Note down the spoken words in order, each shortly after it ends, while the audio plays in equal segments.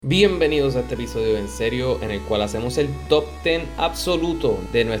Bienvenidos a este episodio en serio en el cual hacemos el top 10 absoluto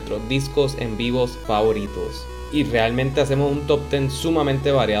de nuestros discos en vivos favoritos. Y realmente hacemos un top 10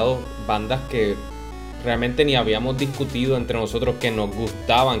 sumamente variado, bandas que realmente ni habíamos discutido entre nosotros que nos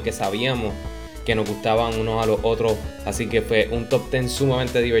gustaban, que sabíamos que nos gustaban unos a los otros, así que fue un top 10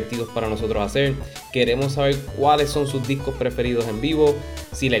 sumamente divertido para nosotros hacer. Queremos saber cuáles son sus discos preferidos en vivo,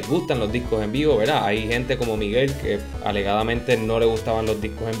 si les gustan los discos en vivo, ¿verdad? Hay gente como Miguel que alegadamente no le gustaban los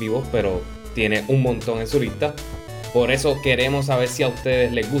discos en vivo, pero tiene un montón en su lista. Por eso queremos saber si a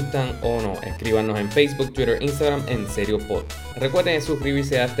ustedes les gustan o no. Escríbanos en Facebook, Twitter, Instagram, en Serio Pod. Recuerden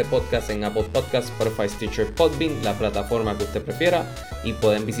suscribirse a este podcast en Apple Podcasts, Spotify, Stitcher, Podbean, la plataforma que usted prefiera, y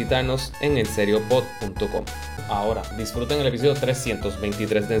pueden visitarnos en enseriopod.com. Ahora, disfruten el episodio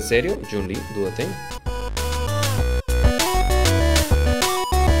 323 de En Serio. Jun-Lee, do the thing.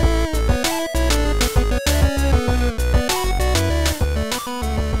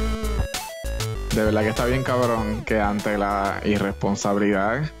 De verdad que está bien cabrón que ante la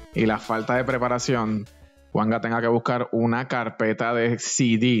irresponsabilidad y la falta de preparación, Juanga tenga que buscar una carpeta de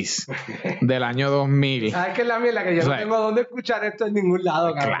CDs del año 2000. ¿Sabes qué es la mierda? Que yo no tengo dónde escuchar esto en ningún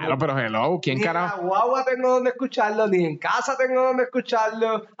lado, cabrón. Claro, pero hello, ¿quién ni carajo? en la guagua tengo dónde escucharlo, ni en casa tengo dónde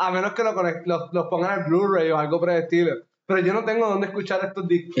escucharlo, a menos que los pongan en Blu-ray o algo por el estilo. Pero yo no tengo dónde escuchar estos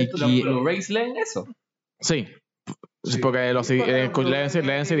discos. ¿Y Blu-rays leen eso? Sí, porque los leen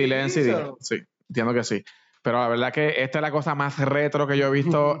CD. Sí, entiendo que sí. Pero la verdad que esta es la cosa más retro que yo he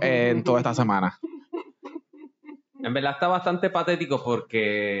visto en toda esta semana. En verdad está bastante patético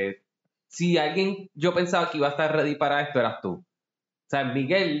porque si alguien yo pensaba que iba a estar ready para esto, eras tú. O sea,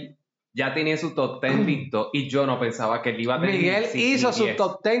 Miguel ya tenía su top 10 listo y yo no pensaba que él iba a tener. Miguel hizo su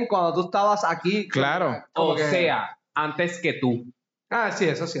top 10 cuando tú estabas aquí. Claro. O sea, antes que tú. Ah, sí,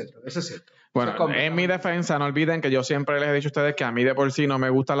 eso es cierto. Bueno, en mi defensa, no olviden que yo siempre les he dicho a ustedes que a mí de por sí no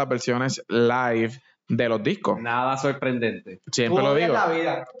me gustan las versiones live de los discos. Nada sorprendente. Siempre lo digo. La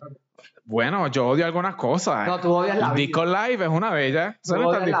vida. Bueno, yo odio algunas cosas. No, tú odias la vida. Disco live es una de ellas. Eso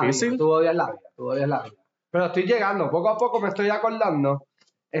no es tan difícil. Tú odias la vida. Pero estoy llegando. Poco a poco me estoy acordando.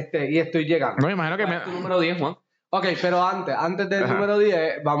 Y estoy llegando. No, me imagino que tu número 10, Juan. Ok, pero antes del número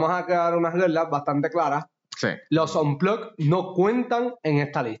 10, vamos a crear unas reglas bastante claras. Sí. Los unplugged no cuentan en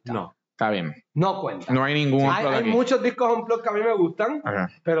esta lista. No. Está bien. No cuentan. No hay ningún unplugged Hay aquí. muchos discos unplugged que a mí me gustan,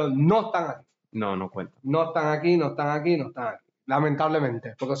 pero no están aquí. No cuentan. No están aquí.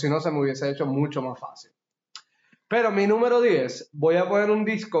 Lamentablemente, porque si no se me hubiese hecho mucho más fácil. Pero mi número 10, voy a poner un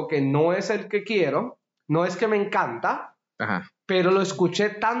disco que no es el que quiero, no es que me encanta, pero lo escuché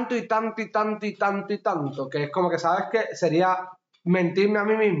tanto, que es como que, ¿sabes qué? Sería mentirme a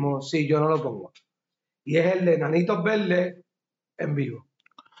mí mismo si yo no lo pongo. Y es el de Nanitos Verdes en vivo.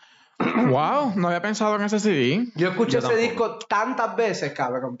 Wow, no había pensado en ese CD. Yo escuché ese disco tantas veces,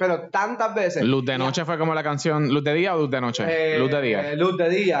 cabrón, pero tantas veces. Luz de Noche fue como la canción. ¿Luz de día o Luz de Noche? Luz de día. Luz de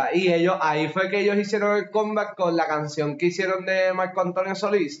día. Y ahí fue que ellos hicieron el comeback con la canción que hicieron de Marco Antonio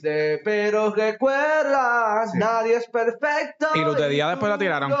Solís, de Pero recuerda, nadie es perfecto. Y Luz de día después la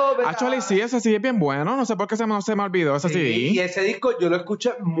tiraron. Actually, sí, ese CD es bien bueno. No sé por qué se me olvidó ese CD. Y ese disco yo lo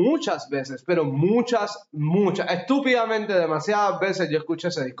escuché muchas veces, pero muchas, estúpidamente demasiadas veces yo escuché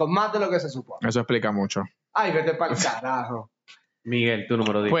ese disco, más de lo que se supone. Eso explica mucho. Ay, vete para el carajo. Miguel, tu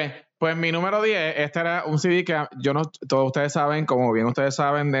número 10. Pues mi número 10, este era un CD que todos ustedes saben, como bien ustedes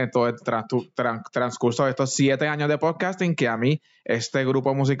saben, de todo el transcurso de estos 7 años de podcasting, que a mí este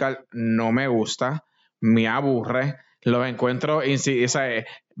grupo musical no me gusta, me aburre, lo encuentro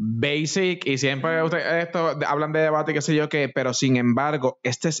basic y siempre ustedes hablan de debate y qué sé yo qué, pero sin embargo,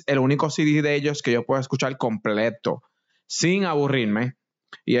 este es el único CD de ellos que yo puedo escuchar completo, sin aburrirme,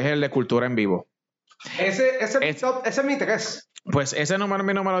 y es el de Cultura en Vivo. Ese es mi 3. Pues ese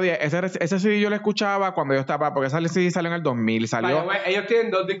mi número 10, ese CD yo lo escuchaba cuando yo estaba, porque ese CD salió en el 2000, salió... ellos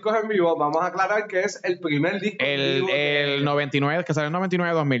tienen 2 discos en vivo, vamos a aclarar que es el primer disco en vivo. El 99, que salió en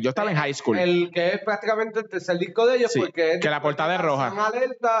 99-2000, yo estaba en high school. El que es prácticamente el tercer disco de ellos, sí, porque es... que la portada es roja.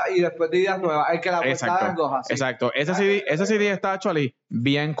 Alerta y después de Ideas Nuevas, el que la portada es roja. Sí. Exacto, ese CD está actually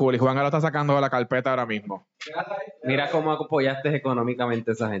bien cool, y Juan lo está sacando de la carpeta ahora mismo. Mira cómo apoyaste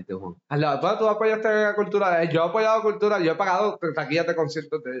económicamente a esa gente, Juan. Tú apoyaste a Cultura. Yo he apoyado a Cultura, yo he pagado taquillas de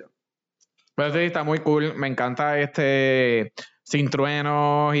conciertos de ellos. Pero sí, está muy cool. Me encanta Sin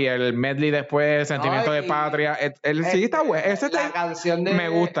Truenos y el medley después, Sentimiento de Patria. Sí, está bueno. La canción de... Me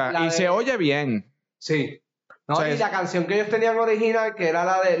gusta. Y se oye bien. Sí. Y la canción que ellos tenían original, que era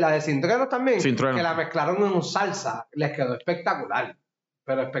la de Sin Truenos también, Sin Truenos, que la mezclaron en salsa, les quedó espectacular.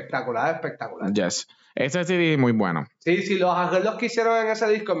 Pero espectacular. Yes. Ese CD es muy bueno. Sí, los arreglos que hicieron en ese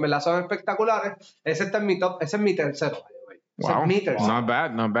disco en verdad son espectaculares. Ese está en mi top, ese es mi tercero. Wow. Meters. Not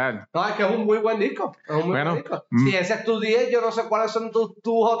bad, not bad. No, es que es un muy buen disco. Es un muy buen disco. Si ese es tu 10, yo no sé cuáles son tus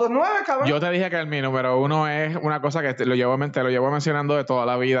otros 9, cabrón. Yo te dije que mi número 1 es una cosa que te lo llevo mencionando de toda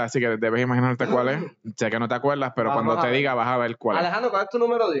la vida, así que debes imaginarte cuál es. Sé que no te acuerdas, pero cuando te diga vas a ver cuál es. Alejandro, ¿cuál es tu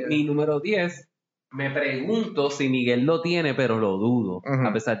número 10? Mi número 10, me pregunto si Miguel lo tiene, pero lo dudo,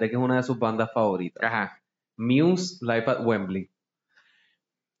 a pesar de que es una de sus bandas favoritas. Ajá. Muse Live at Wembley.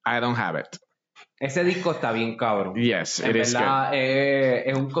 I don't have it. Ese disco está bien cabrón. Yes, en verdad,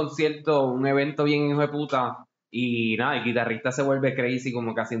 es un concierto, un evento bien hijo de puta. Y nada, el guitarrista se vuelve crazy,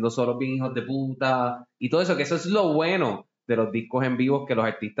 como que haciendo solos bien hijos de puta. Y todo eso, que eso es lo bueno de los discos en vivo, que los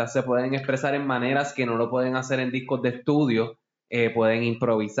artistas se pueden expresar en maneras que no lo pueden hacer en discos de estudio. Pueden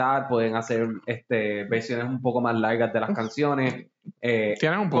improvisar, pueden hacer versiones un poco más largas de las canciones.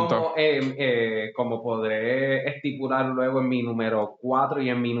 Tienen un punto. Como podré estipular luego en mi número 4 y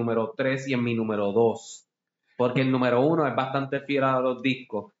en mi número 3 y en mi número 2. Porque el número 1 es bastante fiel a los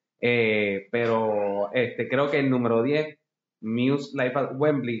discos. Pero creo que el número 10, Muse Live at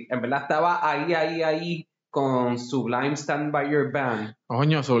Wembley, en verdad estaba ahí con Sublime Stand By Your Band.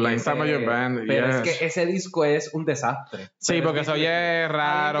 Coño, Sublime Stand By Your Band. Pero yes. es que ese disco es un desastre. Sí, porque se oye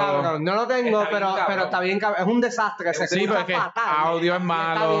raro. No lo tengo, pero está bien cabrón. Es un desastre. Se sí, porque audio es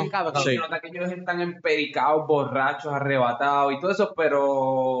malo. Sí. Nota que ellos están empericados, borrachos, arrebatados y todo eso,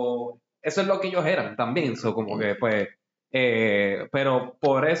 pero eso es lo que ellos eran también. So, como que pues... pero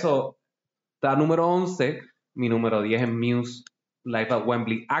por eso está número 11, mi número 10 es Muse Live at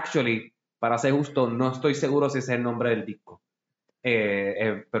Wembley. Actually, para ser justo, no estoy seguro si ese es el nombre del disco,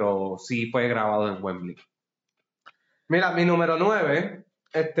 pero sí fue grabado en Wembley. Mira, mi número 9,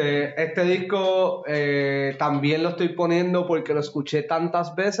 este disco también lo estoy poniendo porque lo escuché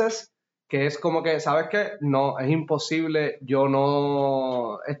tantas veces que es como que, ¿sabes qué? No, es imposible yo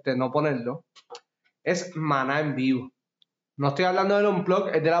no ponerlo. Es Maná en vivo. No estoy hablando del unplug,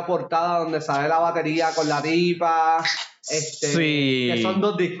 es de la portada donde sale la batería con la tipa. Sí. Que son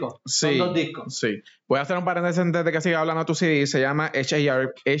 2 discos. Sí. Son 2 discos. Sí. Voy a hacer un paréntesis antes de que siga hablando tu CD. Se llama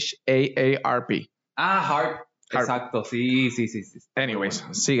HAARP. Harp. Exacto, sí. Anyways,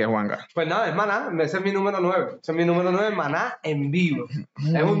 sigue, Juanga. Pues nada, es Maná. Ese es mi número 9. Ese es mi número 9, Maná en vivo.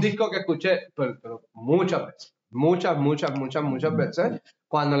 Es un disco que escuché pero muchas veces. Muchas veces.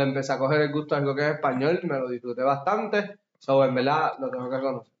 Cuando le empecé a coger el gusto a algo que es español, me lo disfruté bastante. So, en verdad, lo tengo que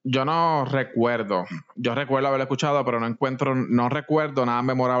conocer. Yo no recuerdo. Yo recuerdo haberlo escuchado, pero no recuerdo nada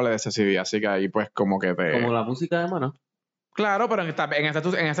memorable de ese CD. Así que ahí, pues, como que te... Como la música de Maná. Claro, pero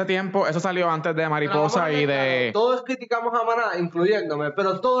en ese tiempo, eso salió antes de Mariposa y de... Claro, todos criticamos a Maná, incluyéndome,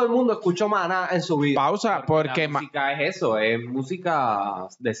 pero todo el mundo escuchó Maná en su vida. Pausa, porque... La música es eso, es música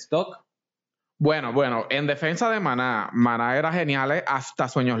de stock. Bueno, en defensa de Maná era genial hasta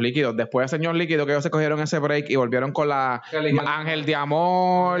Sueños Líquidos. Después de Sueños Líquidos, que ellos se cogieron ese break y volvieron con la Ángel de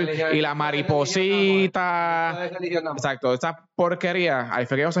Amor y la Mariposita. Exacto, esa porquería. Ahí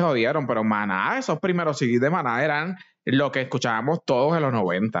fue que ellos se jodieron, pero Maná, esos primeros CDs de Maná eran lo que escuchábamos todos en los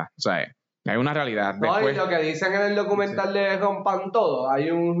 90. O sea, hay una realidad. No, y lo que dicen en el documental de Rompan Todo,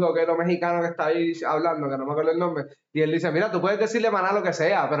 hay un rockero mexicano que está ahí hablando, que no me acuerdo el nombre, y él dice, mira, tú puedes decirle Maná lo que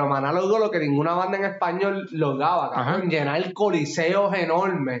sea, pero Maná logró lo que ninguna banda en español lograba, cabrón, llenar coliseos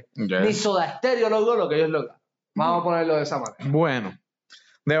enormes. Yes. Ni Soda Stereo logró lo que ellos lograron. Vamos a ponerlo de esa manera. Bueno,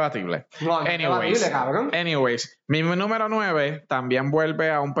 debatible. No, debatible, cabrón. Anyways, mi número 9 también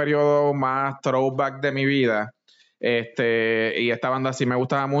vuelve a un periodo más throwback de mi vida. Y esta banda sí me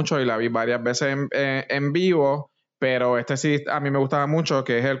gustaba mucho y la vi varias veces en vivo, pero sí a mí me gustaba mucho,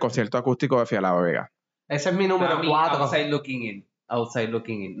 que es el concierto acústico de Fía La Vega. Ese es mi número 4. Outside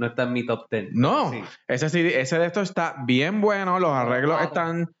Looking In. No está en mi top 10. No, sí. ese de esto está bien bueno, los arreglos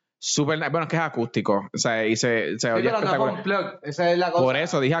están súper... Bueno, es que es acústico, o sea, y se oye espectacular. No, esa es la cosa. Por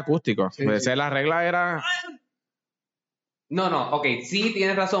eso dije acústico. Sí. La regla era... No, ok, sí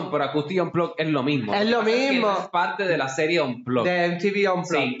tienes razón, pero Acústico Unplugged es lo mismo. Es lo mismo. Es parte de la serie Unplugged. De MTV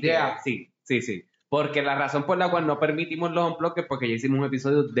Unplugged, sí. Porque la razón por la cual no permitimos los Unplugged es porque ya hicimos un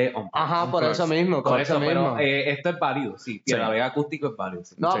episodio de Unplugged. Ajá, por eso mismo. Pero esto es válido, sí. Fía La Vega acústico es válido.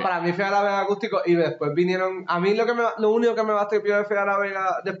 Sí. No, para mí Fía La Vega acústico y después vinieron... A mí lo único que me va a tripear de Fía La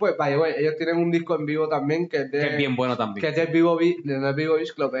Vega después, ellos tienen un disco en vivo también que es bien bueno también. Que es del Vivo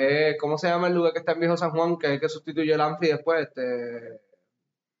Beach Club. ¿Cómo se llama el lugar que está en Viejo San Juan? Que es el que sustituyó el Amphi después,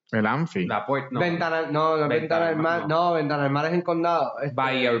 El Amphi. La puerta, no. Ventana del Mar. No, Ventana del Mar es en Condado.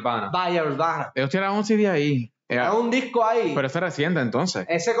 Bahía Urbana. Ellos tienen un CD ahí. Era un disco ahí. Pero es reciente entonces.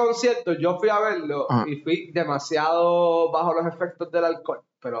 Ese concierto yo fui a verlo y fui demasiado bajo los efectos del alcohol.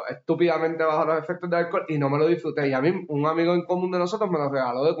 Pero estúpidamente bajo los efectos del alcohol y no me lo disfruté. Y a mí un amigo en común de nosotros me lo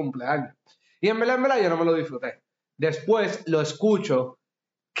regaló de cumpleaños. Y en verdad yo no me lo disfruté. Después lo escucho.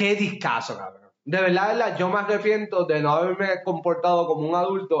 ¡Qué discazo, cabrón! De verdad, yo me arrepiento de no haberme comportado como un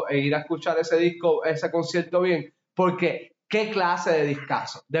adulto e ir a escuchar ese disco, ese concierto bien, porque qué clase de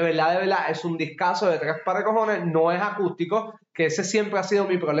discazo. De verdad, es un discazo de 3 pares de cojones, no es acústico, que ese siempre ha sido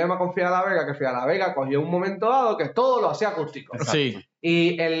mi problema con Fidel La Vega, que Fidel La Vega cogió un momento dado que todo lo hacía acústico. Sí.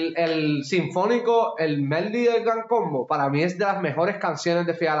 Y el sinfónico, el Melody del Gran Combo, para mí es de las mejores canciones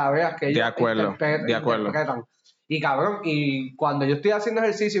de Fidel La Vega que ellos interpretan. Y cabrón, y cuando yo estoy haciendo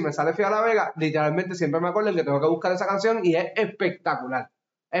ejercicio y me sale Fidel La Vega, literalmente siempre me acuerdo que tengo que buscar esa canción y es espectacular.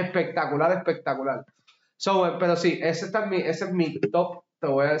 Espectacular. Pero sí, ese es mi top, te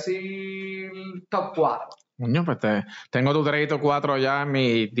voy a decir top 4. Coño, pues tengo tu 3 y tu 4 ya en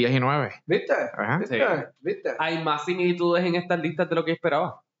mi 10 y 9. ¿Viste? Ajá. ¿Viste? Hay más similitudes en estas listas de lo que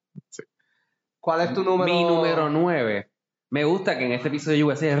esperaba. Sí. ¿Cuál es tu número? Mi número 9. Me gusta que en este episodio yo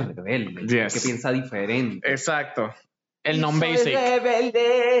voy a ser rebelde, Yes. que piensa diferente. Exacto. El non-basic.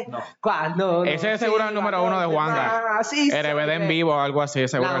 Rebelde. No. Cuando Ese es seguro el número 1 de Juanga. RBD en vivo o algo así,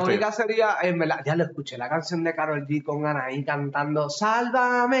 seguro. La única sería, en verdad, ya lo escuché, la canción de Karol G con Anaí cantando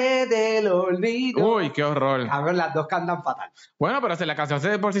Sálvame del olvido. Uy, qué horror. Cabrón, las dos cantan fatal. Bueno, pero si la canción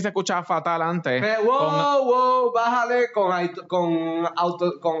de por sí se escuchaba fatal antes. Pero, wow, bájale con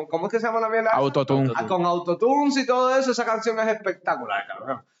 ¿cómo es que se llama la mierda? Autotune. Con autotunes y todo eso, esa canción es espectacular,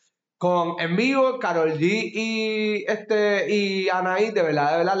 cabrón. En vivo, Karol G y Anaí, de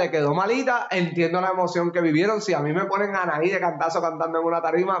verdad, le quedó malita. Entiendo la emoción que vivieron. Si a mí me ponen a Anaí de cantazo cantando en una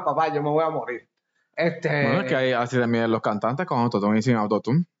tarima, papá, yo me voy a morir. Bueno, es que hay así también los cantantes con autotune y sin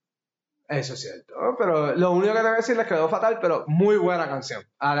autotune. Eso es cierto. Pero lo único que tengo que decir les quedó fatal, pero muy buena canción.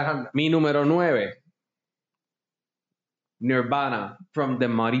 Alejandra. Mi número 9. Nirvana, From the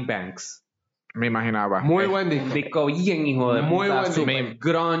Muddy Banks. Me imaginaba. Muy buen disco. Un disco bien hijo de Muy puta, buen super disco.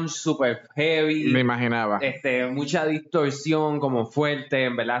 grunge, super heavy. Me imaginaba. Mucha distorsión, como fuerte.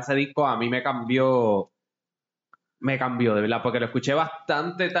 En verdad, ese disco a mí me cambió, de verdad, porque lo escuché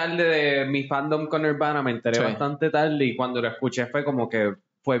bastante tarde de mi fandom con Nirvana, me enteré bastante tarde y cuando lo escuché fue como que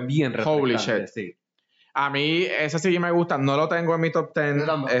fue bien refrescante. Holy shit. Sí. A mí, ese sí me gusta. No lo tengo en mi top 10.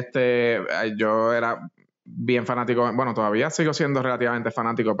 Yo era bien fanático. Bueno, todavía sigo siendo relativamente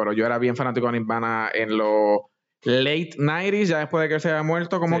fanático, pero yo era bien fanático de Nirvana en los late 90s, ya después de que él se haya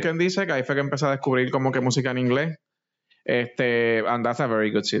muerto, como quien dice, que ahí fue que empecé a descubrir como que música en inglés. And that's a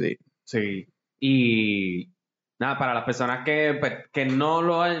very good CD. Sí. Y nada, para las personas que no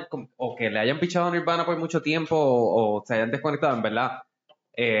lo hayan, o que le hayan pichado a Nirvana por mucho tiempo o se hayan desconectado, en verdad,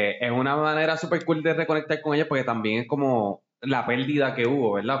 es una manera súper cool de reconectar con ellos porque también es como la pérdida que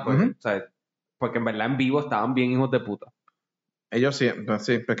hubo, ¿verdad? Pues, o sea, porque en verdad en vivo estaban bien hijos de puta. Ellos sí,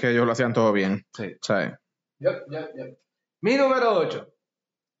 es que ellos lo hacían todo bien. Sí. ¿Sabes? Mi número 8.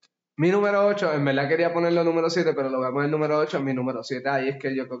 En verdad quería ponerlo número 7, pero lo voy a poner número 8. Mi número 7, ahí es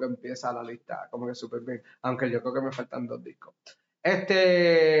que yo creo que empieza la lista como que súper bien. Aunque yo creo que me faltan 2 discos.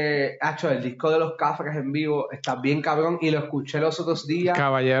 El disco de los Cafres en vivo está bien cabrón y lo escuché los otros días.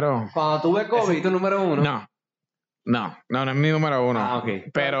 Caballero. Cuando tuve COVID. ¿Ese es tu número 1? No es mi número 1. Ah, ok.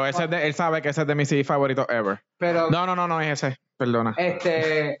 Pero él sabe que ese es de mis CD favoritos ever. Pero, no es ese. Perdona.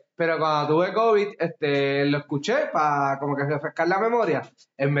 Pero cuando tuve COVID, lo escuché para como que refrescar la memoria.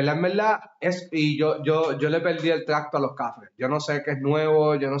 En verdad, y yo le perdí el tracto a los Cafres. Yo no sé qué es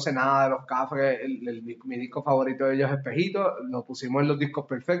nuevo, yo no sé nada de los Cafres. Mi disco favorito de ellos es Espejito. Lo pusimos en los discos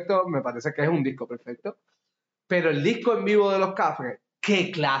perfectos. Me parece que es un disco perfecto. Pero el disco en vivo de los Cafres, qué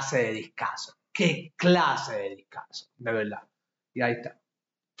clase de discazo. Qué clase de discazo. De verdad. Y ahí está.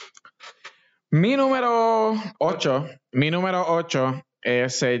 Mi número 8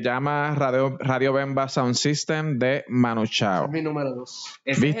 se llama Radio Bemba Sound System de Manu Chao. Es mi número 2.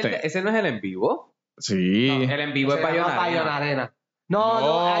 ¿Viste? ¿Ese no es el en vivo? Sí. No, el en vivo es Payona Arena.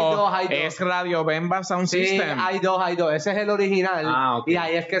 No, hay dos. Es Radio Bemba Sound System. Hay dos. Ese es el original. Okay. Y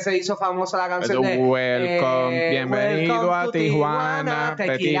ahí es que se hizo famosa la canción de Welcome, bienvenido a Tijuana,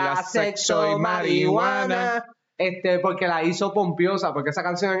 tequila, sexo y marihuana. Porque la hizo pompiosa, porque esa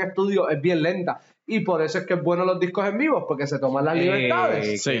canción en estudio es bien lenta. Y por eso es que es bueno los discos en vivo, porque se toman las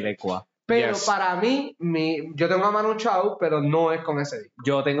libertades. Sí. Pero para mí, yo tengo a Manu Chao, pero no es con ese disco.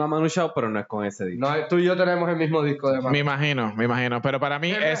 Yo tengo a Manu Chao, pero no es con ese disco. No, tú y yo tenemos el mismo disco de Manu. Me imagino. Pero para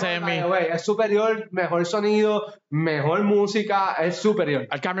mí ese es mi... Es superior, mejor sonido, mejor música, es superior.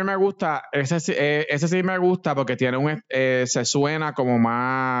 Al que a mí me gusta, ese sí me gusta porque tiene se suena como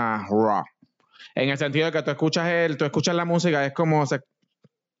más raw. En el sentido de que tú escuchas la música, es como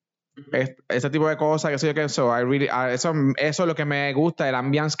ese tipo de cosas, que sé yo que eso es lo que me gusta, el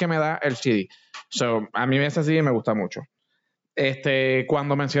ambiance que me da el CD. A mí ese CD me gusta mucho.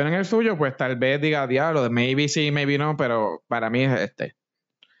 Cuando mencionen el suyo, pues tal vez diga diablo, maybe sí, maybe no, pero para mí es este.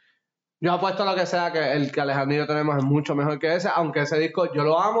 Yo apuesto a lo que sea que el que Alejandro y yo tenemos es mucho mejor que ese, aunque ese disco yo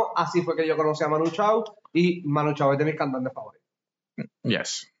lo amo, así fue que yo conocí a Manu Chao y Manu Chao es de mis cantantes favoritos.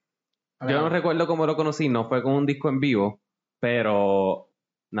 Yes. Yo no recuerdo cómo lo conocí, no fue con un disco en vivo, pero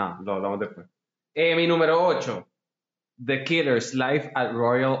no, lo hablamos después. Mi número 8, The Killers Live at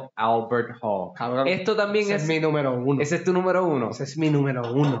Royal Albert Hall. Cabrón, Esto también ese es mi número 1. ¿Ese es tu número 1? Ese es mi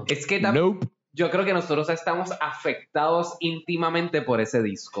número 1. Es que Nope. yo creo que nosotros estamos afectados íntimamente por ese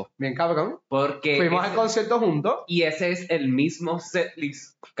disco. Bien cabrón. Porque Fuimos al concierto juntos. y ese es el mismo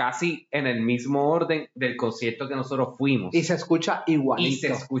setlist, casi en el mismo orden del concierto que nosotros fuimos. Y se escucha igualito. Y se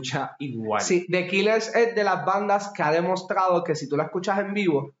escucha igual. Sí, The Killers es de las bandas que ha demostrado que si tú la escuchas en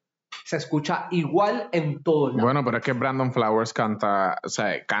vivo, se escucha igual en todo el Bueno, pero es que Brandon Flowers canta, o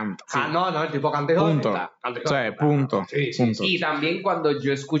sea, canta. Ah, no, el tipo canta y todo. Punto. O sea, punto. Sí. Punto. Y también cuando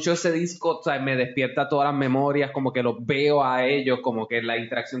yo escucho ese disco, o sea, me despierta todas las memorias, como que los veo a ellos, como que la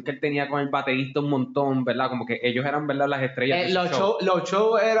interacción que él tenía con el baterista un montón, ¿verdad? Como que ellos eran, ¿verdad? Las estrellas de ese show. Los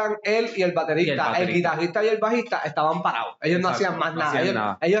shows eran él y el baterista. El guitarrista y el bajista estaban parados. Ellos no hacían más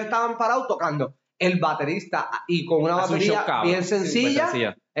nada. Ellos estaban parados tocando. El baterista, y con una batería bien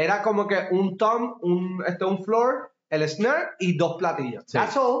sencilla, era como que un tom, un floor, el snare y 2 platillos. Sí.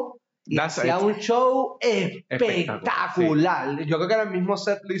 That's all. Y hacía un show espectacular. Sí. Yo creo que era el mismo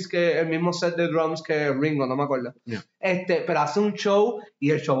set de drums que Ringo, no me acuerdo. Yeah. Pero hace un show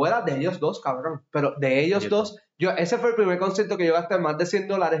y el show era de ellos dos, cabrón. Pero de ellos dos, ese fue el primer concierto que yo gasté más de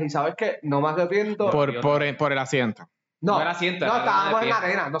 $100 y ¿sabes qué? No me arrepiento. Por el asiento. No estábamos en la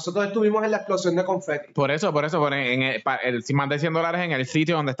arena. Nosotros estuvimos en la explosión de confeti. Por eso, más de $100 en el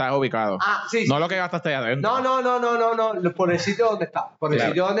sitio donde estás ubicado. Ah, sí. No lo que gastaste allá adentro. No. Por el sitio donde estaba. Por el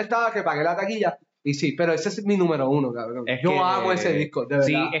sitio donde estaba, que pagué la taquilla. Y sí, pero ese es mi número 1, cabrón. Yo amo ese disco, de verdad.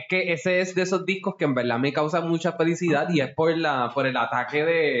 Sí, es que ese es de esos discos que en verdad me causa mucha felicidad y es por el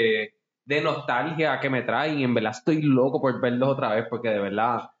ataque de nostalgia que me trae. Y en verdad estoy loco por verlos otra vez porque de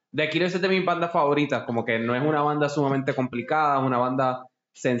verdad... The Killers es de mis bandas favoritas, como que no es una banda sumamente complicada, es una banda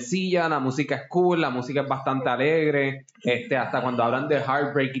sencilla, la música es cool, la música es bastante alegre, hasta cuando hablan de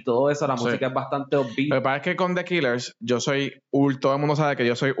Heartbreak y todo eso, la música es bastante upbeat. Lo que pasa es que con The Killers, todo el mundo sabe que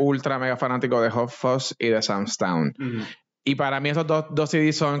yo soy ultra mega fanático de Hot Fuzz y de Sam's Town. Mm. Y para mí esos dos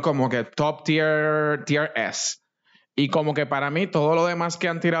CDs son como que top tier S. Y como que para mí todo lo demás que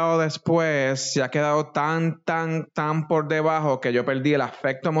han tirado después se ha quedado tan por debajo que yo perdí el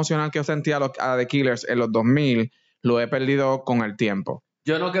afecto emocional que yo sentía a The Killers en los 2000, lo he perdido con el tiempo.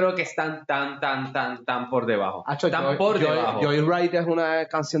 Yo no creo que están tan por debajo. Debajo. Joyride es una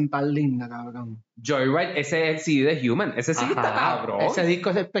canción tan linda, cabrón. Joyride, ese es el CD de Human. Ese sí está cabrón. Ese disco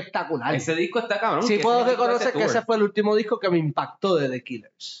es espectacular. Ese disco está cabrón. Sí, puedo reconocer que ese fue el último disco que me impactó de The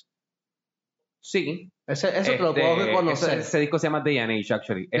Killers. Sí. Eso te lo puedo reconocer. Ese disco se llama Day and Age,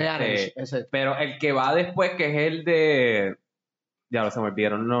 actually. Ese. Pero el que va después, que es el de... Ya se me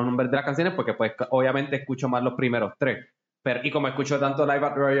olvidaron los nombres de las canciones porque pues obviamente escucho más los primeros 3. Y como escucho tanto Live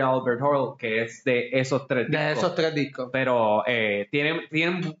at Royal Albert Hall, que es de esos 3 discos. De esos 3 discos. Pero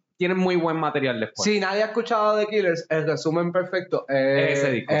tienen muy buen material después. Si nadie ha escuchado The Killers, el resumen perfecto es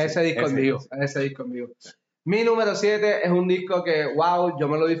ese disco en vivo. Mi número 7 es un disco que, wow, yo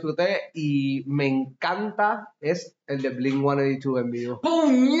me lo disfruté y me encanta, es el de Blink-182 en vivo.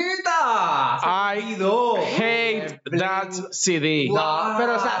 ¡Puñeta! I hate that CD. No,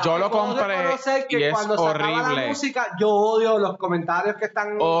 pero o sea, yo lo compré y es cuando horrible. se acaba la música, yo odio los comentarios que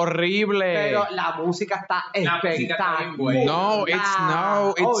están horrible. Pero la música está espectacular. No,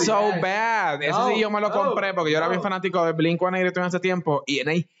 it's so bad. Ese sí yo me lo compré porque yo era bien fanático de Blink-182 en ese tiempo y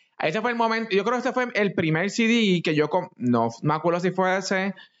ese fue el momento, yo creo que este fue el primer CD que yo no me acuerdo si fue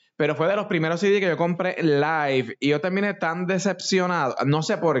ese, pero fue de los primeros CD que yo compré live y yo terminé tan decepcionado, no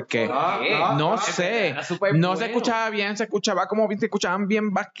sé por qué, no sé, no se escuchaba bien, se escuchaban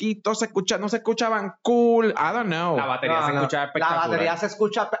bien bajitos, no se escuchaban cool, I don't know. La batería se escuchaba espectacular. La batería se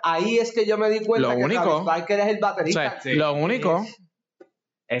escucha, ahí es que yo me di cuenta que Travis Barker es el baterista. O sea, lo único...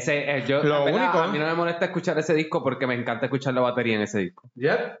 A mí no me molesta escuchar ese disco porque me encanta escuchar la batería en ese disco.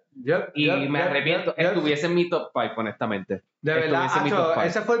 Me arrepiento. Estuviese en mi top 5, honestamente. De verdad,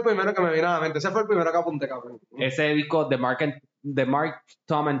 ese fue el primero que me vino a la mente. Ese fue el primero que apunté, cabrón. Ese disco, The Mark,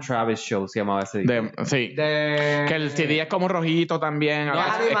 Tom and Travis Show, se llamaba ese disco. Que el CD es como rojito también.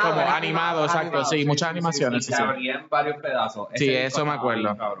 Es como animado, exacto. Sí, muchas animaciones. Se abría en varios pedazos. Sí, eso me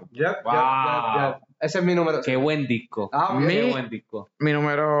acuerdo. Wow. Ese es mi número. Qué buen disco. Qué buen disco. Mi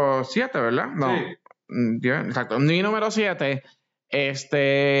número 7, ¿verdad? No. Sí. Exacto. Mi número 7,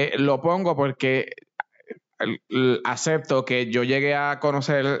 lo pongo porque acepto que yo llegué a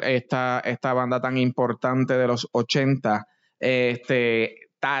conocer esta banda tan importante de los 80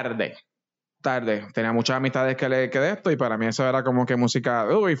 tarde. Tenía muchas amistades que de esto y para mí eso era como que música,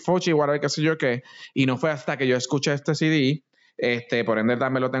 uy, Fochi, whatever, qué sé yo qué. Y no fue hasta que yo escuché este CD, por ende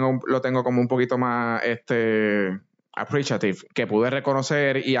también lo tengo como un poquito más appreciative, que pude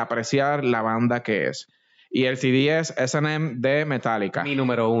reconocer y apreciar la banda que es. Y el CD es S&M de Metallica. Mi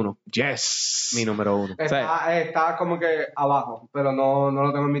número 1. Yes. Mi número 1. Está como que abajo, pero no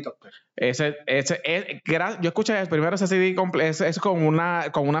lo tengo en mi top 3. Yo escuché primero ese CD es con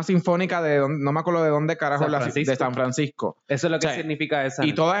una sinfónica no me acuerdo de dónde carajo de San Francisco. Eso es lo que significa esa.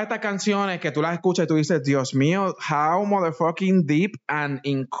 Y todas estas canciones que tú las escuchas y tú dices, Dios mío, how motherfucking deep and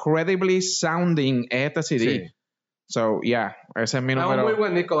incredibly sounding es este CD. Sí. So, yeah, ese es mi número. Es un muy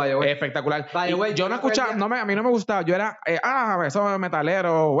buen disco, by the way. Espectacular. Yo no escuchaba, a mí no me gustaba. Yo era, eso es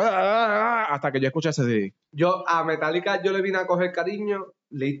metalero, hasta que yo escuché ese CD. Yo a Metallica yo le vine a coger cariño,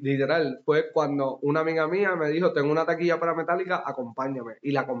 literal. Fue cuando una amiga mía me dijo, tengo una taquilla para Metallica, acompáñame.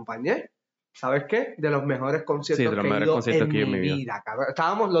 Y la acompañé. ¿Sabes qué? De los mejores conciertos que he ido en mi vida.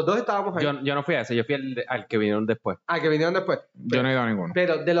 Los dos estábamos ahí. Yo no fui a ese, yo fui al que vinieron después. Al que vinieron después. Yo no he ido a ninguno.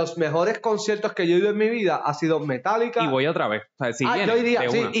 Pero de los mejores conciertos que yo he ido en mi vida ha sido Metallica. Y voy otra vez. O sea, si viene, yo iría,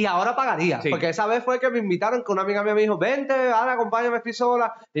 sí. Y ahora pagaría. Sí. Porque esa vez fue que me invitaron, que una amiga mía me dijo, vente, ahora acompáñame, estoy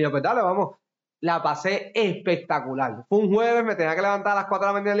sola. Y yo, pues dale, vamos. La pasé espectacular. Fue un jueves, me tenía que levantar a las 4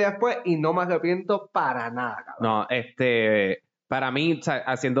 de la mañana el día después y no me arrepiento para nada, cabrón. No, para mí, o sea,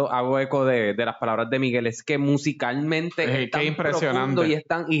 hago eco de las palabras de Miguel, es que musicalmente es tan impresionante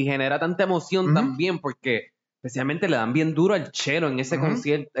y genera tanta emoción también, porque especialmente le dan bien duro al cello en ese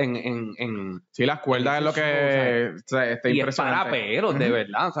concierto. Sí, las cuerdas es lo que está y impresionante. Es para pelos, de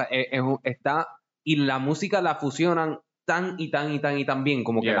verdad. O sea, y la música la fusionan tan bien,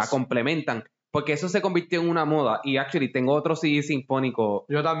 como que la complementan. Porque eso se convirtió en una moda. Y actually tengo otro CD sinfónico.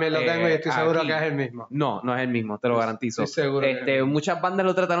 Yo también lo tengo y estoy seguro que es el mismo. No es el mismo, te lo garantizo. Estoy seguro. Muchas bandas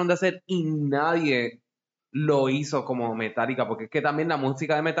lo trataron de hacer y nadie lo hizo como Metallica. Porque es que también la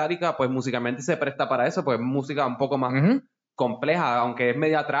música de Metallica, pues musicalmente se presta para eso. Pues música un poco más compleja, aunque es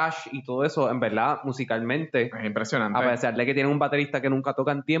media trash y todo eso. En verdad, musicalmente. Es impresionante. A pesar de que tienen un baterista que nunca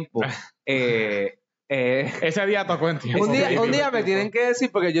toca en tiempo. Ese día tocó en tiempo. Un día me tienen que decir,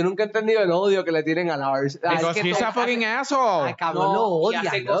 porque yo nunca he entendido el odio que le tienen a Lars. Because he's a fucking asshole. Ay, cabrón, lo odia,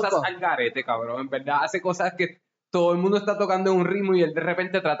 hace cosas al garete, cabrón. En verdad, hace cosas que todo el mundo está tocando en un ritmo y él de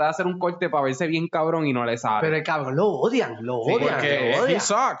repente trata de hacer un corte para verse bien cabrón y no le sabe. Pero el cabrón lo odian. Porque he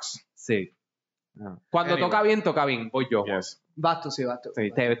sucks. Sí. Cuando toca bien, voy yo. Yes. Vas tú. Sí,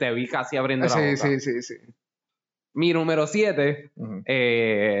 te vi casi abriendo la boca. Sí. Mi número 7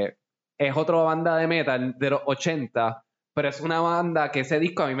 es otra banda de metal de los 80, pero es una banda que ese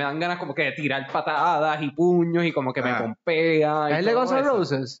disco a mí me dan ganas como que de tirar patadas y puños y como que me pompea. ¿Es el de Guns N'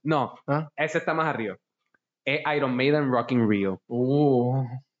 Roses? No, ese está más arriba. Es Iron Maiden Rockin' Rio.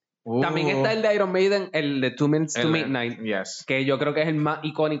 También está el de Iron Maiden, el de 2 Minutes to Midnight, que yo creo que es el más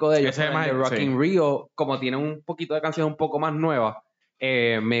icónico de ellos. El de Rockin' Rio, como tiene un poquito de canciones un poco más nuevas,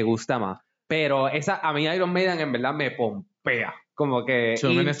 me gusta más. Pero a mí Iron Maiden en verdad me pompea. Como que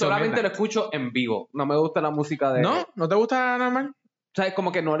y solamente lo escucho en vivo. No me gusta la música de... ¿No te gusta normal? O sea,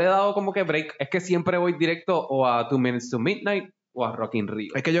 como que no le he dado como que break. Es que siempre voy directo o a 2 Minutes to Midnight o a Rockin'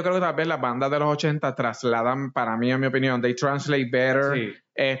 Rio. Es que yo creo que tal vez las bandas de los 80 trasladan, para mí, en mi opinión, they translate better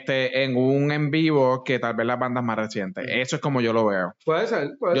en un en vivo que tal vez las bandas más recientes. Eso es como yo lo veo. Puede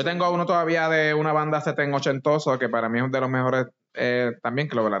ser. Yo tengo uno todavía de una banda 70 ochentoso que para mí es de los mejores también,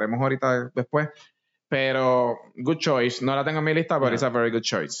 que lo hablaremos ahorita después. Pero, good choice. No la tengo en mi lista, pero it's a very good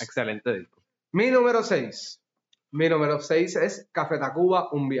choice. Excelente disco. Mi número 6. Mi número 6 es Café Tacuba,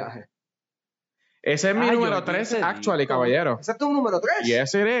 Un Viaje. Ese es mi número 3, actually, caballero. ¿Ese es tu número 3?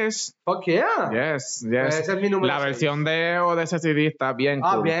 Yes, it is. Fuck yeah. Yes. Ese es mi número 6. La versión de EO de ese CD está bien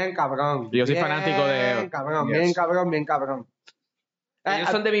cool. Bien cabrón. Yo soy fanático de EO. Cabrón, bien cabrón. Ellos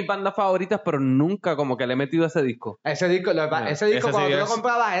son de mis bandas favoritas, pero nunca como que le he metido ese disco. Ese disco cuando tú lo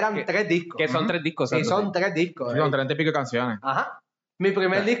comprabas eran 3 discos. Que son 3 discos. Sí, son 3 discos. Son 30 y pico canciones. Ajá. Mi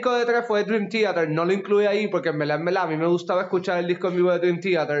primer disco de 3 fue Dream Theater. No lo incluí ahí porque en verdad a mí me gustaba escuchar el disco en vivo de Dream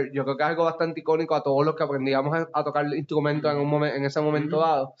Theater. Yo creo que es algo bastante icónico a todos los que aprendíamos a tocar instrumentos en ese momento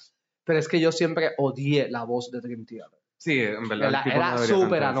dado. Pero es que yo siempre odié la voz de Dream Theater. Sí, en verdad. Era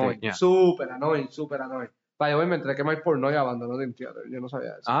súper annoying. Súper annoying. Vaya, hoy me enteré que Mike Portnoy abandonó Dream Theater. Yo no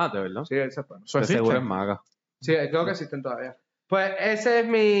sabía eso. Ah, ¿de verdad? Sí, él se fue. Seguro es maga. Sí, creo que existen todavía. Pues ese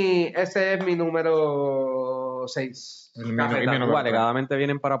es mi número 6. Alegadamente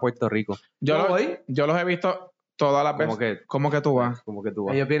vienen para Puerto Rico. Yo los he visto todas las ¿Cómo veces. que? ¿Cómo que tú vas? Como que tú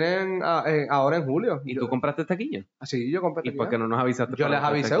vas. Ellos vienen ahora en julio. ¿Y tú compraste taquilla? Sí, yo compré ¿Y por taquilla. qué no nos avisaste? Yo para les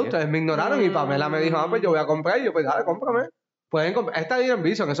comprar avisé, taquilla? ustedes me ignoraron y Pamela me dijo, pues yo voy a comprar. Y yo, pues dale, cómprame. Pueden comprar. Esta ahí en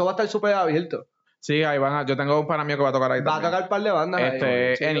Vision, eso va a estar súper abierto. Sí, ahí van yo tengo un pana mío que va a tocar ahí Va a también. tocar un par de bandas ahí. Sí,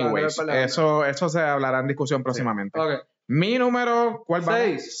 va a tocar Anyways, un par de bandas. eso se hablará en discusión próximamente. Ok. Mi número, ¿cuál va?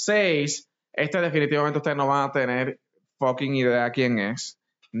 6. 6. Definitivamente ustedes no van a tener fucking idea quién es.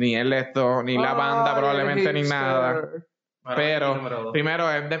 Ni el esto, ni la banda probablemente, ni nada. Pero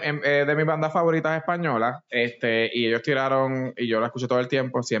primero es de mis bandas favoritas españolas. Y ellos tiraron, y yo la escucho todo el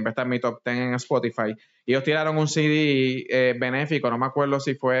tiempo, siempre está en mi top 10 en Spotify. Y ellos tiraron un CD benéfico, no me acuerdo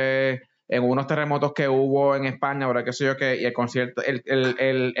si fue en unos terremotos que hubo en España, o qué sé yo qué, y el concierto,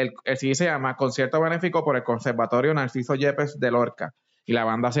 el CD se llama Concierto Benéfico por el Conservatorio Narciso Yepes de Lorca. Y la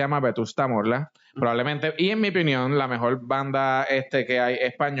banda se llama Vetusta Morla, probablemente, y en mi opinión, la mejor banda que hay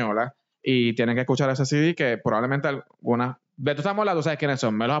española. Y tienen que escuchar ese CD que probablemente algunas... Vetusta Morla, tú sabes quiénes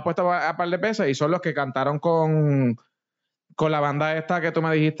son. Me los ha puesto a par de veces y son los que cantaron con la banda esta que tú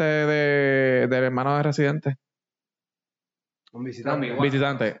me dijiste del hermano de Residente. Un visitante.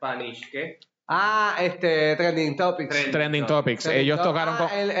 Visitante. Spanish, ¿qué? Trending Topics. Trending Topics. Ellos tocaron con...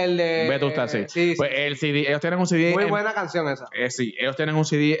 el de... Vetusta, sí. Sí. Pues el CD, ellos tienen un CD... Muy buena canción esa. Sí, ellos tienen un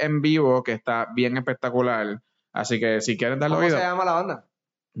CD en vivo que está bien espectacular. Así que si quieren darle ¿Cómo oído... se llama la banda?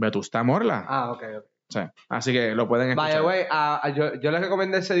 Vetusta Morla. Ah, ok. Sí. Así que lo pueden escuchar. By the way, yo les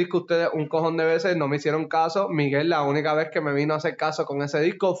recomendé ese disco a ustedes un cojón de veces, no me hicieron caso. Miguel, la única vez que me vino a hacer caso con ese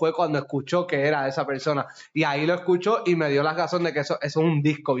disco fue cuando escuchó que era esa persona. Y ahí lo escuchó y me dio la razón de que eso es un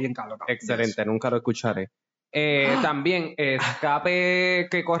disco bien cabrón. Excelente, nunca lo escucharé. También, Escape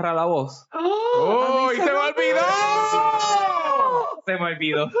que corra la voz. ¡Oh! ¡Y se me olvidó! Se me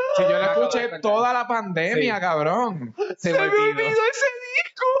olvidó. Si yo la escuché toda la pandemia, Sí. cabrón. Se me olvidó. ese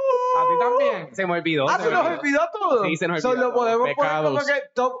disco! ¿A ti también? Se me olvidó. Ah, se ¿se me nos olvidó. olvidó todo? Sí, se nos olvidó Solo todo. podemos poner Pecados. como que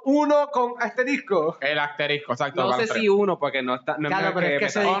top 1 con este disco. El asterisco, exacto. No para sé los si tres. uno, porque no está. No Claro, es pero es que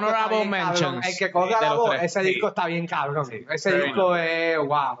ese disco Honorable está bien mentions cabrón. El que coja de la los voz, tres. ese Sí. disco está bien cabrón. Ese Very disco es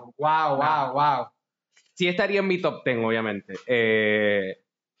wow. Sí estaría en mi top 10, obviamente. O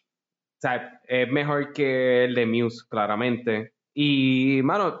sea, es mejor que el de Muse, claramente. Y,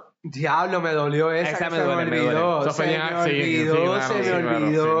 mano, Diablo, me dolió esa Esa que me se duele, me me duele. olvidó. Eso fue Se bien- me sí, olvidó, sí, mano, se me sí, mano,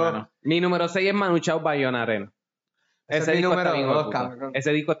 olvidó. sí, mano. mi número 6 es Manu Chao Bayona Arena. Ese es mi disco está número bien, hijo de 2, puta. cabrón.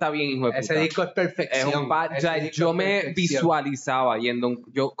 Ese disco está bien, hijo de Ese puta. disco es perfección. Es un o sea, Ese disco yo es me perfección. visualizaba yendo,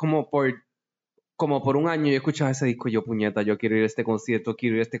 yo como por un año yo escuchaba ese disco y yo, puñeta, yo quiero ir a este concierto,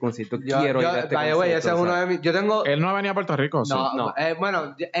 quiero ir a este concierto, quiero ir a este by the concierto. way, ese es uno de mis... Yo tengo... Él no venía a Puerto Rico, sí. No.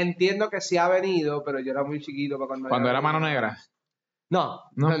 Bueno, entiendo que sí ha venido, pero yo era muy chiquito para Cuando era Mano Negra. No,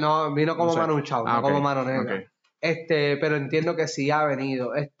 vino como No sé. Manu Chao, no ok. como Mano Negra. Ok. Pero entiendo que sí ha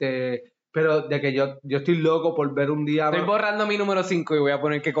venido. Pero de que yo estoy loco por ver un día... Estoy borrando mi número 5 y voy a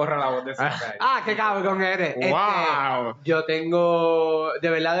poner que corra la voz de ese guy. Ah, qué cabrón eres. ¡Wow! Yo tengo, de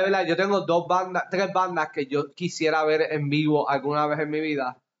verdad, yo tengo 3 bandas que yo quisiera ver en vivo alguna vez en mi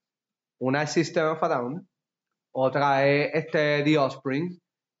vida. Una es System of a Down, otra es The Offspring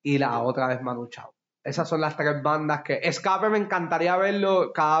y la otra es Manu Chao. Esas son las 3 bandas que... Escape me encantaría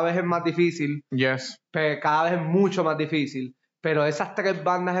verlo, cada vez es más difícil, Yes. pero cada vez es mucho más difícil. Pero esas 3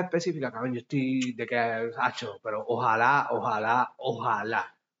 bandas específicas, cabrón, yo estoy de que, hacho, pero ojalá.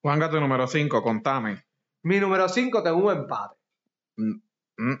 Juanga, tu número 5, contame. Mi número 5 tengo un empate. Mm,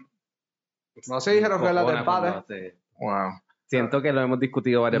 No sé si dijeron que la de empate. Wow. Siento que lo hemos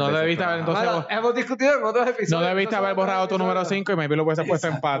discutido varias No veces. debiste pero haber ajá. entonces... Bueno, hemos discutido en otros episodios. No debiste haber borrado tu número 5 y maybe lo hubiese puesto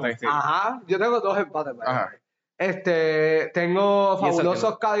empate. Ajá, yo tengo 2 empates. Ajá. Tengo ¿Y eso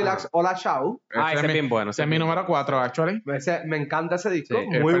Fabulosos qué? Cadillacs, Hola Chao. Ese es bien bueno. Ese es mi número 4, actually. Me encanta ese disco, Sí,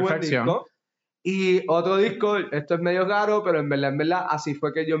 es muy buen perfección. disco. Y otro disco, esto es medio raro, pero en verdad, así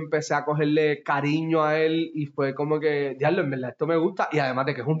fue que yo empecé a cogerle cariño a él y fue como que, diablo, en verdad, esto me gusta. Y además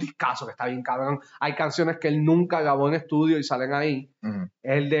de que es un discazo, que está bien cabrón. Hay canciones que él nunca grabó en estudio y salen ahí. Ujú.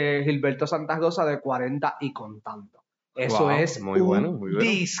 Es el de Gilberto Santa Rosa de 40 y contando. Eso Wow, es muy un bueno, muy bueno.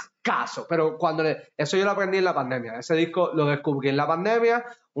 discazo. Pero eso yo lo aprendí en la pandemia. Ese disco lo descubrí en la pandemia.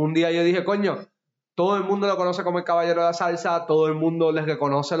 Un día yo dije, coño, todo el mundo lo conoce como el Caballero de la Salsa, todo el mundo les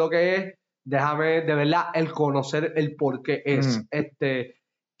reconoce lo que es. Déjame, de verdad, el conocer el por qué es.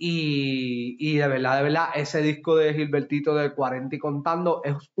 Y de verdad, ese disco de Gilbertito de 40 y contando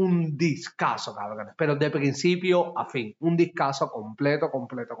es un discazo, cabrón. Pero de principio a fin. Un discazo completo.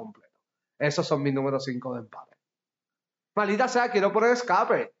 Esos son mis números 5 de empate. Maldita sea, quiero poner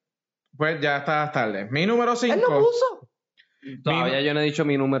Escape. Pues ya está tarde. Mi número 5. Él lo puso. Todavía yo no he dicho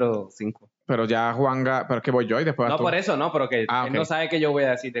mi número 5. Pero ya Juanga... Pero es que voy yo y después vas No, tú. por eso no, pero que Ah, él ok. no sabe que yo voy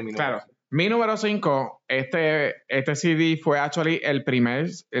a decir de mi número. Claro. Mi número 5, este CD fue actually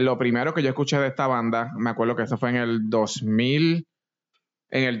lo primero que yo escuché de esta banda. Me acuerdo que eso fue en el 2000,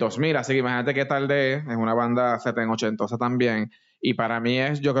 así que imagínate qué tarde es una banda 70-80 también. Y para mí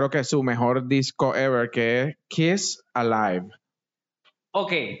yo creo que es su mejor disco ever, que es Kiss Alive.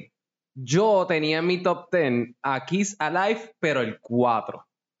 Ok, yo tenía en mi top 10 a Kiss Alive, pero el 4.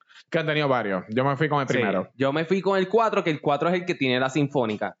 Que han tenido varios. Yo me fui con el primero. Sí, yo me fui con el 4, que el 4 es el que tiene la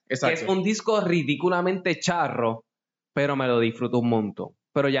sinfónica. Exacto. Que es un disco ridículamente charro, pero me lo disfruto un montón.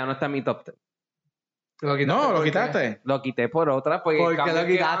 Pero ya no está en mi top 10. ¿Lo quitaste? Lo quité por otra. ¿Por qué lo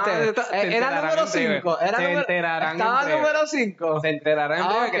quitaste? Era número 5. Estaba número 5. Se enterarán en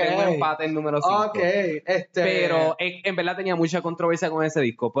breve que tengo empate en número 5. Ok, Pero en verdad tenía mucha controversia con ese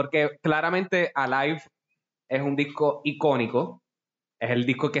disco, porque claramente Alive es un disco icónico. Es el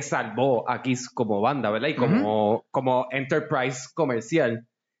disco que salvó a Kiss como banda, ¿verdad? Y como enterprise comercial.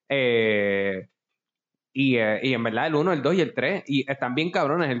 Y en verdad el 1, el 2 y el 3 y están bien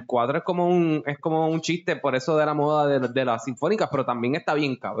cabrones. El 4 es como un chiste por eso de la moda de las sinfónicas, pero también está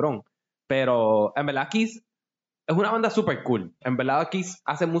bien cabrón. Pero en verdad Kiss es una banda super cool. En verdad Kiss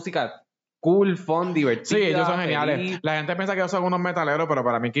hace música cool, fun, divertida. Sí, ellos son geniales. Feliz. La gente piensa que ellos son unos metaleros, pero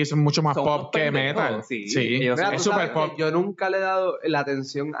para mí Kiss es mucho más Son pop unos que pendejos, metal. sí. Mira, Es super pop. yo nunca le he dado la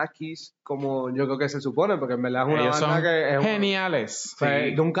atención a Kiss como yo creo que se supone, porque en verdad es una Ellos banda son que es geniales.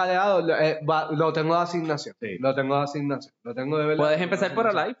 pues, nunca le he dado, lo tengo de asignación. Sí. Lo tengo de asignación. Lo tengo de verdad. Puedes empezar por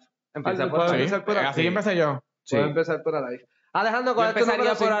Alive. Empieza por ¿puedo Alive. empezar por Así Sí. empecé yo. Puedo empezar por Alive. Alejandro, Yo ¿cuál es tu número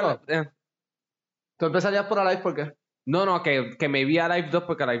empezaría por 5? Alive. ¿Tú empezarías por Alive por qué? No, que me vi a Live 2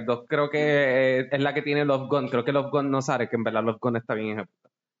 porque Live 2 creo que es la que tiene Love Gun. Creo que Love Gun no sabe que en verdad Love Gun está bien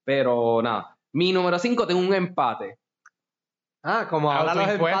ejecutada. Pero nada. Mi número 5 tengo un empate. Ah, como ahora los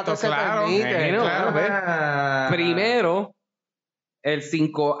Autoimpuesto, empates se claro. permiten. Claro, ¿ves? Ah. Primero, el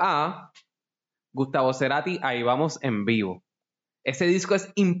 5A, Gustavo Cerati, Ahí Vamos en Vivo. Ese disco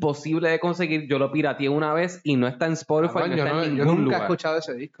es imposible de conseguir. Yo lo pirateé una vez y no está en Spotify, Cabrón, no está en yo ningún nunca lugar. he escuchado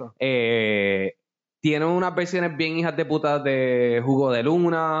ese disco. Tiene unas versiones bien hijas de puta de Jugo de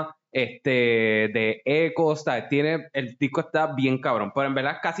Luna, de Echo, ¿sabes? El disco está bien cabrón, pero en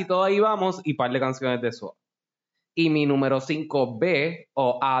verdad casi todo Ahí Vamos y par de canciones de eso. Y mi número 5B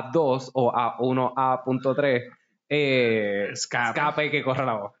o A2 o A1 A.3 Escape que corre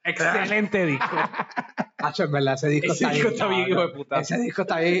la voz. Excelente disco. Hacho, en verdad, ese disco Ese disco está bien, hijo de puta. Ese disco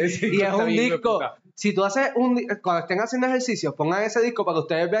está bien. Ese disco Y es está un bien, hijo de disco. puta. Si tú haces cuando estén haciendo ejercicios, pongan ese disco para que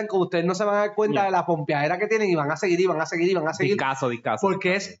ustedes vean que ustedes no se van a dar cuenta de la pompeadera que tienen y van a seguir y van a seguir y van a seguir. Discazo.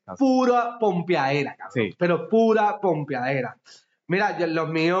 Porque es pura pompeadera, cabrón. Sí. Pero pura pompeadera. Mira, los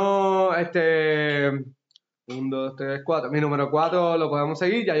míos, 1, 2, 3, 4. Mi número 4 lo podemos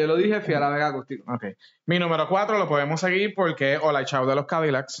seguir, ya yo lo dije, fui a la Vega acústico. Ok. Mi número 4 lo podemos seguir porque Hola Chao de los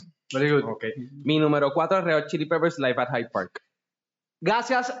Cadillacs. Very good. Okay. Mi número 4 es Red Hot Chili Peppers Live at Hyde Park.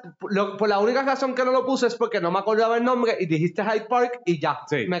 Gracias. Por la única razón que no lo puse es porque no me acordaba el nombre y dijiste Hyde Park y ya,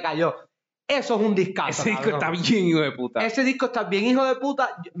 Sí. me cayó. Eso es un discazo. Ese disco cabrón. está bien, hijo de puta. Ese disco está bien, hijo de puta.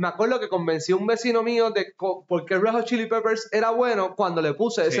 Me acuerdo que convencí a un vecino mío de por qué Red Hot Chili Peppers era bueno cuando le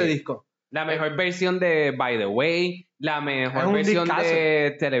puse ese disco. La mejor versión de By the Way, la Es mejor un versión discazo.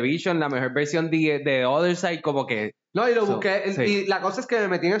 de Television, la mejor versión de Other Side, como que... No, y lo busqué. sí. Y la cosa es que me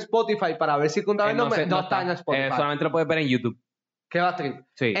metí en Spotify para ver si contaba el nombre. No está en Spotify. solamente lo puedes ver en YouTube. ¿Qué va a trip?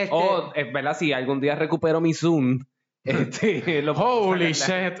 Sí. O, es verdad, si algún día recupero mi Zoom, lo puedo Holy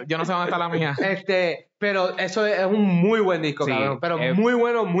sacar. shit. Yo no sé dónde está la mía. Pero eso es un muy buen disco, Sí, cabrón. Pero es- muy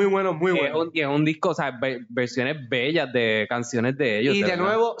bueno, muy bueno, muy bueno. Es un disco, o sea, versiones bellas de canciones de ellos. Y de verdad.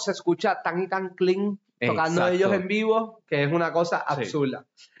 nuevo se escucha tan y tan clean tocando Exacto. ellos en vivo que es una cosa absurda.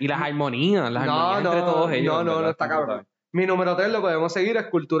 Y las armonías entre todos ellos. en No, verdad, está están cabrón. brutales. Mi número 3 lo podemos seguir,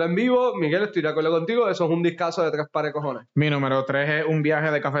 Escultura en Vivo. Miguel, estoy de acuerdo contigo, eso es un discazo de 3 pares de cojones. Mi número 3 es Un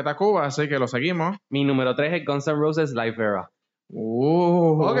viaje de Café Tacuba, así que lo seguimos. Mi número 3 es Guns N' Roses Live Era.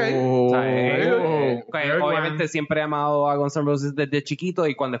 Ok. O sea, Good obviamente one. siempre he amado a Guns N' Roses desde chiquito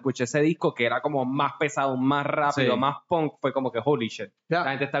y cuando escuché ese disco que era como más pesado, más rápido, Sí. más punk, fue como que holy shit. Ya.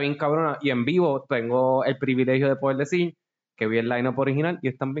 La gente está bien cabrona y en vivo tengo el privilegio de poder decir que vi el line-up original y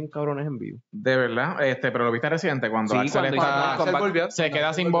están bien cabrones en vivo. De verdad, pero lo viste reciente cuando Sí, Axel cuando está, hizo el comeback. se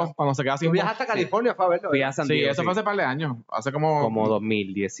queda sin voz, cuando se queda Tú sin voz. viajaste a California, fue a verlo. Fui a ¿verdad? San Sí, Diego, eso sí. fue hace par de años, hace como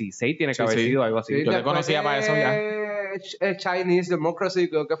 2016 tiene que Sí, haber sí. sido algo así. Sí, yo te después conocía de para eso ya. Chinese Democracy,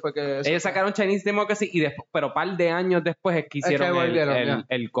 creo que fue que... Ellos sacaron Chinese Democracy y después, pero par de años después es que hicieron que volvieron, ya.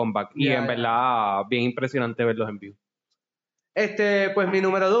 el comeback. Y Ya, en ya. verdad, bien impresionante verlos en vivo. Pues mi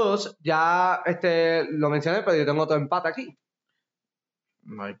número 2, ya lo mencioné, pero yo tengo otro empate aquí.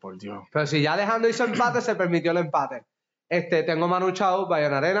 Ay, por Dios. Pero si ya Alejandro hizo empate, se permitió el empate. Tengo Manu Chao,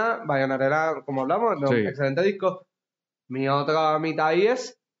 Bayonarena, como hablamos, ¿no? Sí. Excelente disco. Mi otra mitad ahí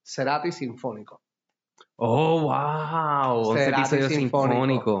es Cerati Sinfónico. Oh, wow. Ese Cerati episodio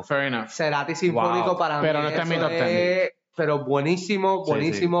sinfónico. Fair enough. Cerati Sinfónico Wow. para Pero mí no está en mi eso top 10. pero buenísimo, Sí,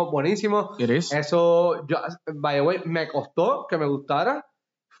 buenísimo. It is. Eso, by the way, me costó que me gustara.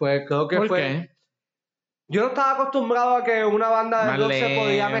 Creo que ¿Por fue... qué? Yo no estaba acostumbrado a que una banda de Más rock se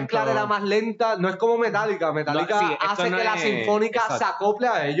podía lento. mezclar, era más lenta. No es como Metallica. Metallica No, sí, esto hace no que la es- sinfónica exacto. se acople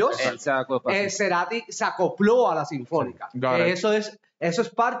a ellos. Él se da culpa. Cerati se acopló a la sinfónica. Got it. Eso es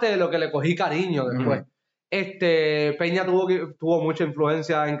parte de lo que le cogí cariño después. Peña tuvo mucha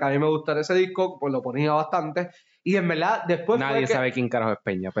influencia en que a mí me gustara ese disco, pues lo ponía bastante. Y en verdad, después Nadie fue que... sabe quién carajo es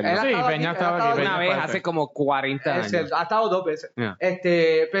Peña. Él ha Sí, estado Peña aquí, estaba él ha aquí, estado Peña Una es vez, parte. hace como 40 Es años. cierto, ha estado 2 veces. Yeah.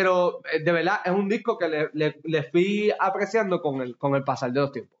 Pero de verdad es un disco que le fui apreciando con el pasar de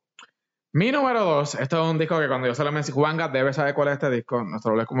los tiempos. Mi número 2, esto es un disco que cuando yo se lo mencioné, Juanga debe saber cuál es este disco.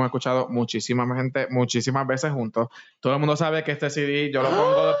 Nosotros lo hemos escuchado muchísimas veces juntos. Todo el mundo sabe que este CD yo lo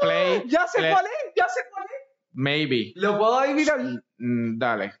pongo de play. ¡Ya sé cuál es! Maybe. ¿Lo puedo adivinar?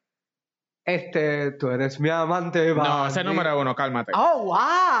 Dale. Tú eres mi amante. No, ese es número 1, cálmate. ¡Oh, wow!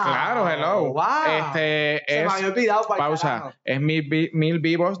 Claro, hello. ¡Wow! Se Se me es había olvidado. pa'l pausa. carajo. Es Mil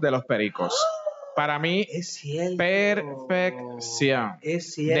Vivos de los Pericos. Para mí, Es cierto. perfección.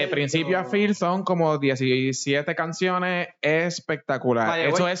 Es cierto. De principio a fin son como 17 canciones espectacular. Vaya,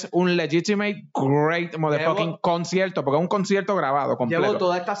 Eso voy. es un legitimate great motherfucking concierto, porque es un concierto grabado completo. Llevo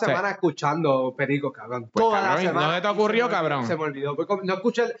toda esta O sea, semana escuchando Perico, cabrón. Pues, toda cabrón, la semana. ¿no se te ocurrió, Y se me olvidó, cabrón? Se me olvidó. Porque no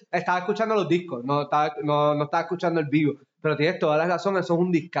escuché, estaba escuchando los discos, no estaba escuchando el vivo. Pero tienes toda la razón, eso es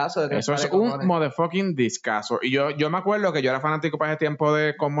un discazo. De Eso es tres un cojones. motherfucking discazo. Y yo me acuerdo que yo era fanático para ese tiempo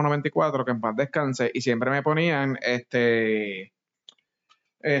de Combo 94, que en paz descanse, y siempre me ponían Ellos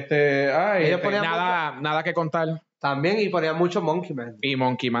ponían nada que contar. También, y ponían mucho Monkey Man. Y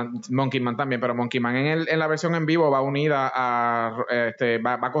Monkey Man también, pero Monkey Man en la versión en vivo va unida a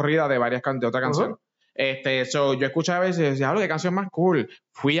va corrida de de otra canción. So, yo escuchaba a veces y decía, qué canción más cool.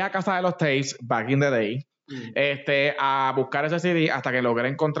 Fui a casa de los tapes back in the day. A buscar ese CD hasta que logré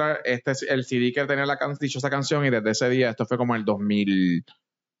encontrar el CD que tenía dichosa canción, y desde ese día, esto fue como el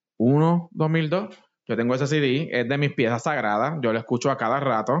 2001, 2002, yo tengo ese CD, es de mis piezas sagradas, yo lo escucho a cada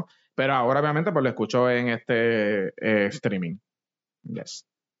rato, pero ahora obviamente pues lo escucho en streaming. Yes.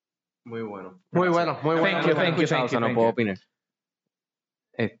 Muy bueno. Muy bueno, muy bueno. Thank you, thank you, thank you, No thank puedo you. opinar.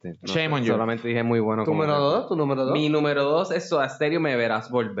 No Shame on you. Solamente dije muy bueno. ¿Tu número 2? ¿Tu número 2? Mi número 2 es Soda Stereo, Me Verás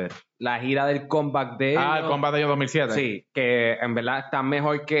Volver. La gira del comeback de ellos. El Combat de ellos 2007. Sí, que en verdad está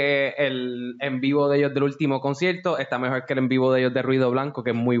mejor que el en vivo de ellos del último concierto, está mejor que el en vivo de ellos de Ruido Blanco, que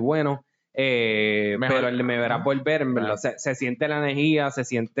es muy bueno. Pero el de Me Verás Volver, en verdad, se siente la energía, se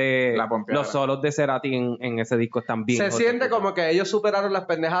siente La pompeada. los solos de Cerati en ese disco están bien. Se hijos de siente puta. como que ellos superaron las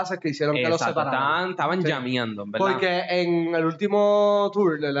pendejadas que hicieron que los Exacto, separaran. estaban Sí. llameando, en verdad. Porque en el último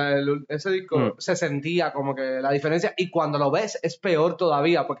tour, ese disco, se sentía como que la diferencia. Y cuando lo ves, es peor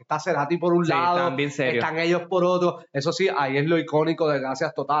todavía, porque está Cerati por un Sí, lado, están bien serios. están ellos por otro. Eso sí, ahí es lo icónico de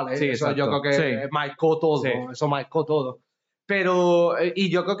Gracias Totales. Sí, Eso yo exacto. creo que Sí. marcó todo. Sí. Eso marcó todo. Pero, y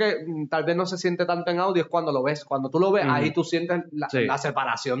yo creo que tal vez no se siente tanto en audio, es cuando lo ves. Cuando tú lo ves, ahí tú sientes Sí. la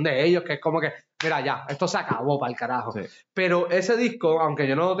separación de ellos, que es como que, mira, ya, esto se acabó para el carajo. Sí. Pero ese disco, aunque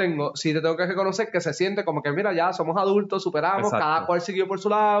yo no lo tengo, sí te tengo que reconocer que se siente como que, mira, ya somos adultos, superamos, Exacto. cada cual siguió por su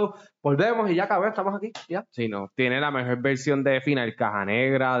lado, volvemos y ya, cabrón, estamos aquí, ya. Sí, no. Tiene la mejor versión de Final Caja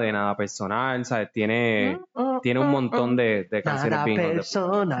Negra, de Nada Personal, ¿sabes? Tiene un montón de canciones Nada bien.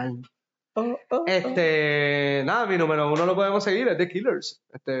 personal. Nada, mi número 1 lo podemos seguir, es The Killers.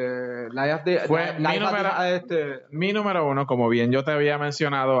 Mi número 1, como bien yo te había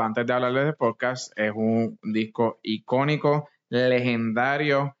mencionado antes de hablarles del podcast, es un disco icónico,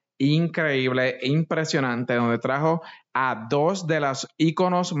 legendario, increíble, impresionante, donde trajo a dos de los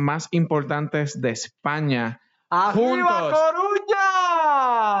íconos más importantes de España ¡Arriba, Coruña!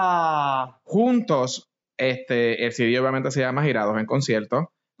 juntos. El CD obviamente se llama Girados en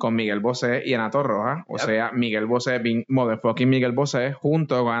Concierto, con Miguel Bosé y Anato Roja. O sea, Miguel Bosé, motherfucking Miguel Bosé,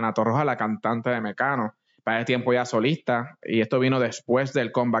 junto con Anato Roja, la cantante de Mecano. Para ese tiempo ya solista, y esto vino después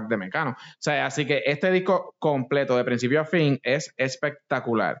del comeback de Mecano. O sea, así que este disco completo, de principio a fin, es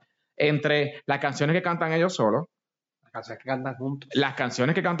espectacular. Entre las canciones que cantan ellos solos, Las canciones que cantan juntos. las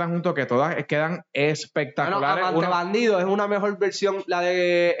canciones que cantan juntos, que todas quedan Bueno, espectaculares. Amante Bandido es una mejor versión, la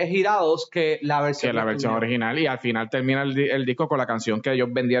de Girados, que la versión, Que la versión original, y al final termina el disco con la canción que ellos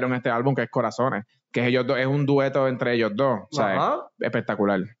vendieron en este álbum, que es Corazones, que ellos dos, es un dueto entre ellos dos. O sea, Ajá.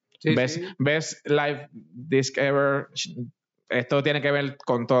 espectacular. Sí, Best live disc ever. Esto tiene que ver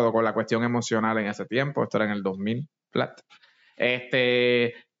con todo, con la cuestión emocional en ese tiempo. Esto era en el 2000. Flat.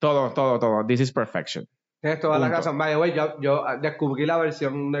 Todo. This is perfection. Tienes toda la Punto. razón. By the way, yo descubrí la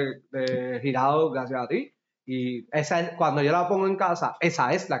versión de girado gracias a ti. Y esa es, cuando yo la pongo en casa,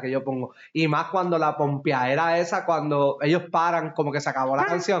 esa es la que yo pongo. Y más cuando la pompeadera esa, cuando ellos paran, como que se acabó la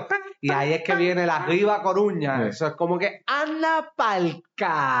canción. Y ahí es que viene la arriba Coruña. Sí. Eso es como que anda pa'l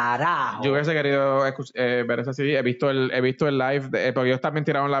carajo. Yo hubiese querido ver ese CD. He visto el live, porque ellos también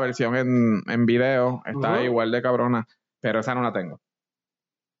tiraron la versión en video. Está igual de cabrona, pero esa no la tengo.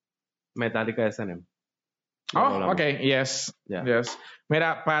 Metallica de S&M. Oh, ok, yes.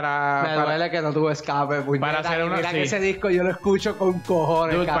 Mira, Me duele que no tuvo escape. Para hacer una, mira sí. que ese disco yo lo escucho con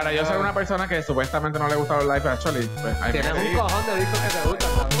cojones. Dude, para yo cabrón. ser una persona que supuestamente no le gusta los live, actually, pues, Tienes un cojón de discos que te gustan.